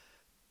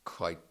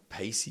quite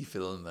pacey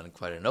film and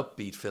quite an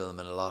upbeat film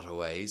in a lot of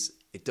ways.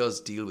 It does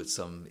deal with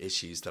some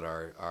issues that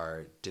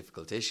are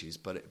difficult issues,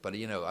 but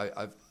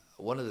I've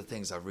one of the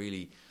things I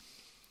really,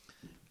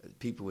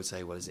 people would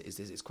say, well,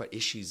 it's quite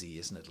issuesy,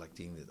 isn't it? Like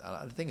the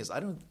thing is,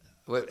 I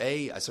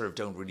sort of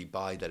don't really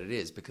buy that it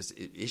is, because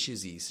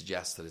issuesy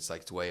suggests that it's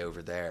like it's way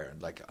over there,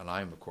 and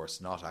I'm of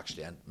course not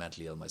actually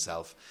mentally ill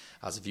myself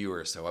as a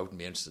viewer, so I wouldn't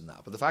be interested in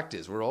that. But the fact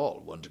is, we're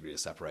all 1 degree of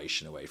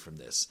separation away from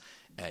this,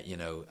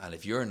 and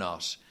if you're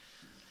not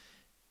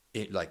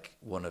like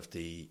one of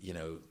the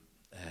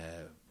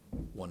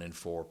 1 in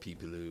 4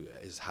 people who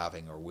is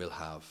having or will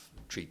have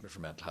treatment for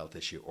mental health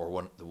issue, or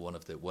one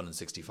of the 1 in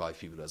 65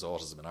 people who has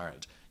autism in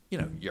Ireland,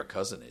 your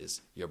cousin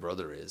is, your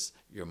brother is,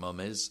 your mum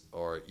is,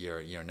 or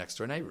your next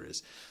door neighbour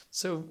is.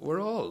 So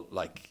we're all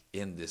like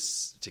in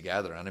this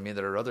together. And I mean,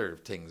 there are other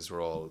things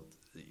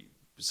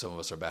some of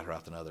us are better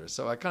at than others.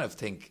 So I kind of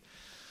think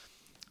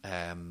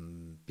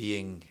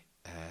being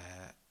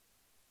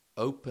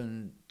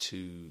open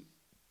to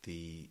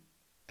the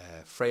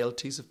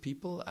frailties of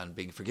people and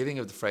being forgiving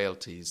of the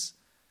frailties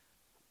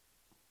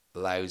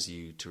allows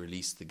you to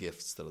release the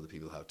gifts that other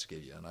people have to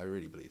give you, and I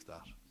really believe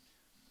that.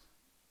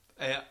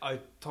 I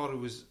thought it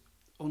was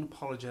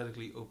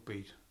unapologetically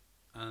upbeat,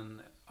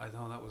 and I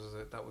thought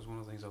that was one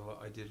of the things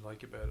I did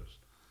like about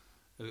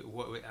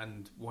it.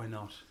 And why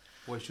not?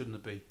 Why shouldn't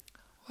it be?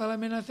 Well, I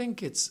mean, I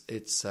think it's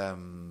it's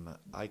funny.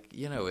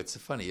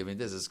 I mean,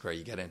 this is where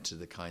you get into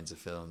the kinds of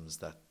films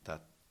that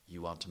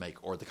you want to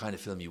make, or the kind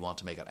of film you want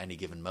to make at any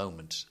given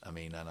moment. I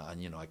mean, and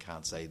I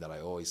can't say that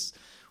I always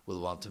will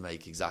want to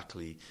make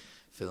exactly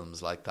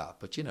films like that,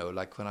 but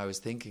like when I was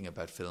thinking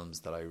about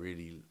films that I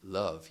really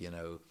love,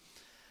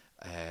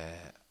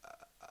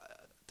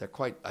 they're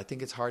quite. I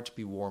think it's hard to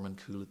be warm and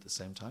cool at the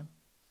same time.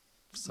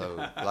 So,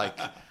 like,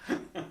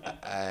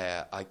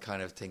 I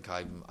kind of think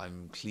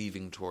I'm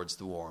cleaving towards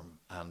the warm,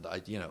 and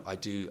I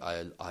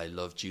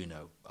love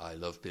Juno, I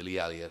love Billy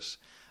Elliot,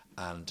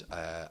 and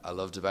I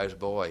loved About a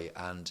Boy,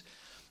 and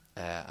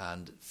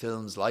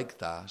films like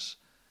that.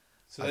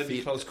 So they'd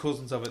be close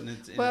cousins of it.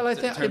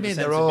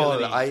 They're all.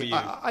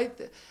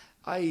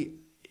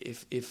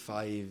 If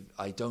I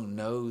don't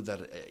know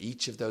that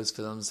each of those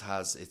films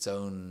has its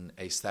own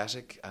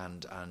aesthetic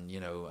and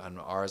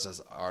ours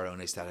has our own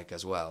aesthetic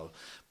as well,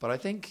 but I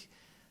think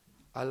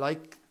I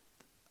like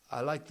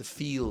the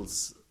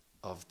feels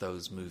of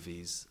those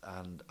movies,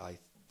 and I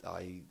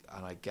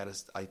get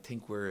us. I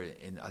think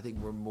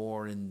we're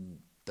more in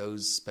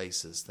those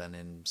spaces than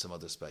in some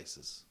other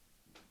spaces.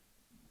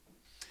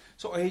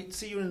 So I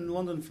see you're in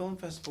London Film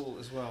Festival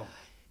as well.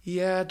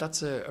 Yeah,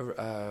 that's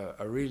a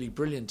really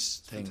brilliant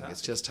thing. Fantastic.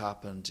 It's just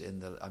happened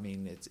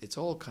it's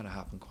all kind of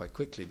happened quite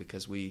quickly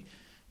because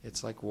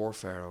it's like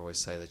warfare. I always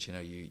say that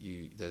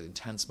you the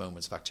intense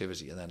moments of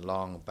activity and then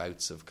long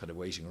bouts of kind of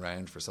waiting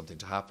around for something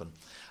to happen,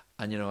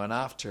 and and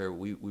after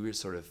we were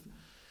sort of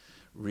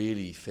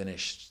really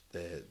finished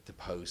the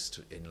post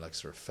in like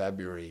sort of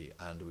February,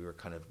 and we were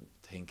kind of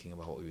thinking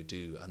about what we would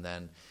do, and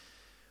then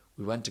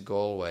we went to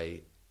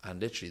Galway, and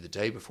literally the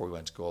day before we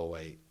went to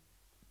Galway,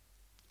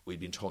 we'd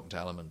been talking to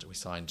Element, and we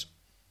signed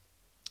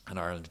an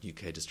Ireland and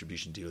UK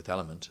distribution deal with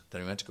Element.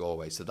 Then we went to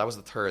Galway. So that was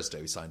the Thursday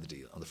we signed the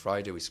deal. On the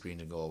Friday we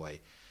screened in Galway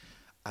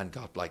and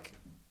got like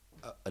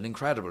an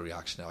incredible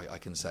reaction, I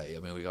can say. I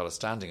mean, we got a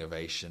standing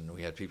ovation.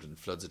 We had people in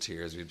floods of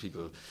tears. We had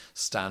people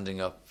standing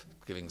up,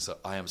 giving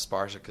I Am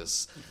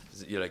Spartacus,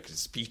 like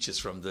speeches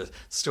from the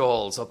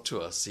stalls up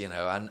to us,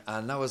 and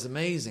that was an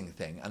amazing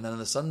thing. And then on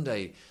the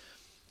Sunday,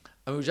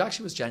 which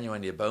actually was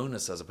genuinely a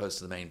bonus as opposed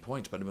to the main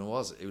point, but it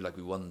was like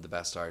we won the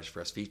Best Irish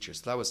First Feature.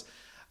 So that was,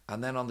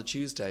 and then on the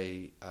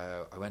Tuesday,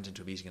 I went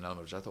into a meeting in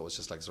Element, which I thought was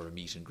just like sort of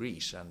meet and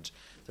greet, and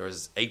there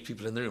was 8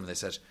 people in the room, and they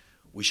said,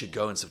 we should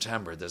go in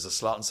September. There's a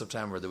slot in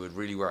September that would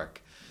really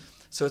work.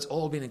 So it's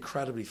all been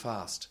incredibly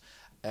fast.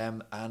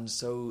 And then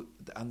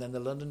the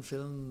London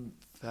Film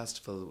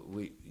Festival,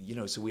 we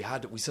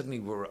suddenly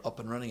were up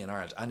and running in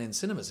Ireland and in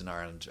cinemas in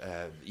Ireland,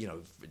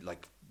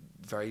 like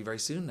very, very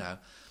soon now.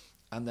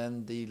 And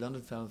then the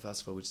London Film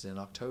Festival, which is in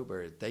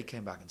October, they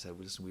came back and said,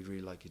 well, listen, we'd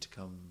really like you to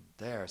come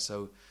there.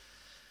 So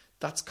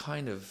that's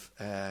kind of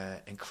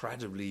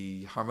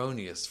incredibly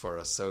harmonious for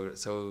us. So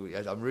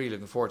I'm really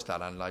looking forward to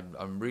that. And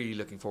I'm really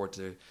looking forward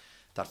to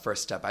that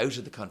first step out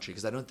of the country,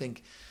 because I don't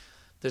think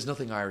there's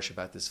nothing Irish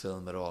about this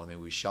film at all. I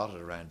mean, we shot it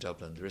around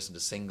Dublin. There isn't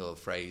a single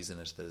phrase in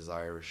it that is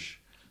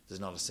Irish.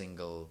 There's not a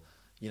single...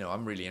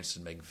 I'm really interested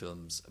in making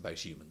films about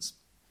humans,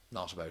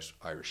 not about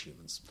Irish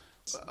humans.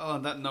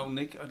 On that note,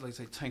 Nick, I'd like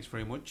to say thanks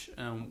very much.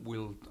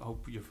 We'll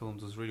hope your film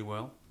does really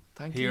well.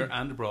 Thank you. Here you.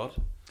 and abroad.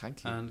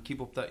 Thank you. And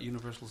keep up that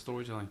universal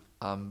storytelling.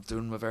 I'm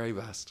doing my very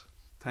best.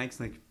 Thanks,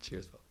 Nick.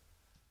 Cheers, Bob.